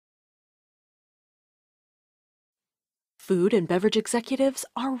Food and beverage executives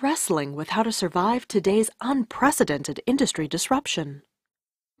are wrestling with how to survive today's unprecedented industry disruption.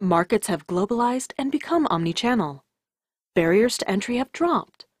 Markets have globalized and become omnichannel. Barriers to entry have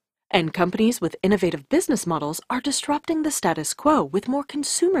dropped, and companies with innovative business models are disrupting the status quo with more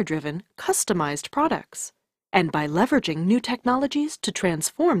consumer-driven, customized products, and by leveraging new technologies to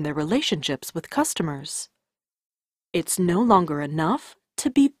transform their relationships with customers. It's no longer enough to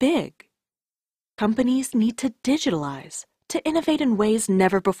be big. Companies need to digitalize, to innovate in ways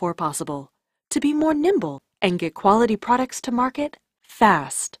never before possible, to be more nimble and get quality products to market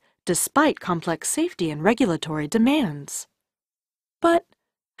fast, despite complex safety and regulatory demands. But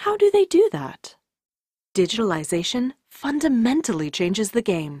how do they do that? Digitalization fundamentally changes the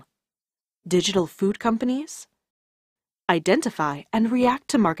game. Digital food companies identify and react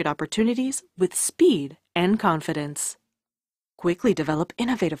to market opportunities with speed and confidence. Quickly develop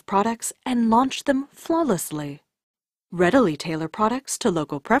innovative products and launch them flawlessly. Readily tailor products to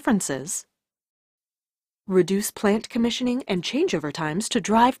local preferences. Reduce plant commissioning and changeover times to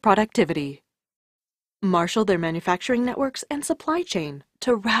drive productivity. Marshal their manufacturing networks and supply chain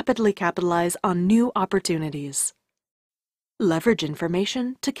to rapidly capitalize on new opportunities. Leverage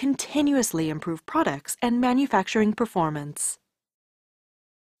information to continuously improve products and manufacturing performance.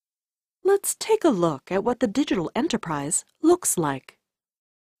 Let's take a look at what the digital enterprise looks like.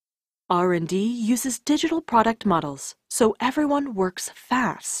 R&D uses digital product models so everyone works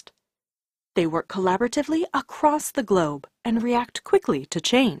fast. They work collaboratively across the globe and react quickly to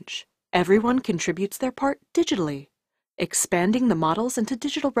change. Everyone contributes their part digitally, expanding the models into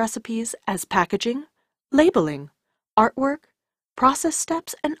digital recipes as packaging, labeling, artwork, process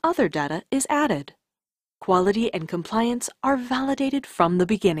steps, and other data is added. Quality and compliance are validated from the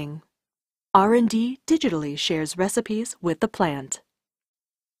beginning. R&D digitally shares recipes with the plant.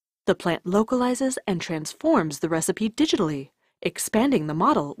 The plant localizes and transforms the recipe digitally, expanding the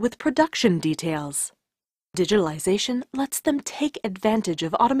model with production details. Digitalization lets them take advantage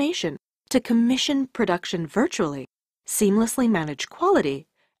of automation to commission production virtually, seamlessly manage quality,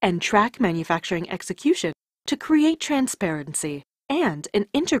 and track manufacturing execution to create transparency and an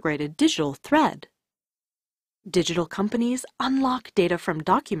integrated digital thread. Digital companies unlock data from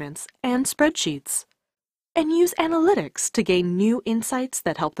documents and spreadsheets, and use analytics to gain new insights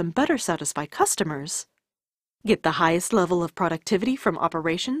that help them better satisfy customers, get the highest level of productivity from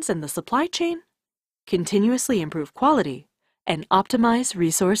operations in the supply chain, continuously improve quality, and optimize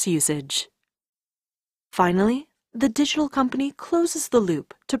resource usage. Finally, the digital company closes the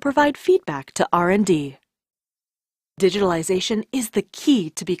loop to provide feedback to R&D. Digitalization is the key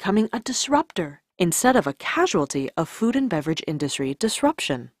to becoming a disruptor instead of a casualty of food and beverage industry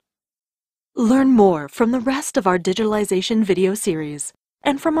disruption. Learn more from the rest of our digitalization video series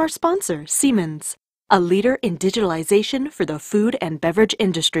and from our sponsor, Siemens, a leader in digitalization for the food and beverage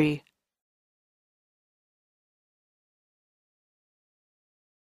industry.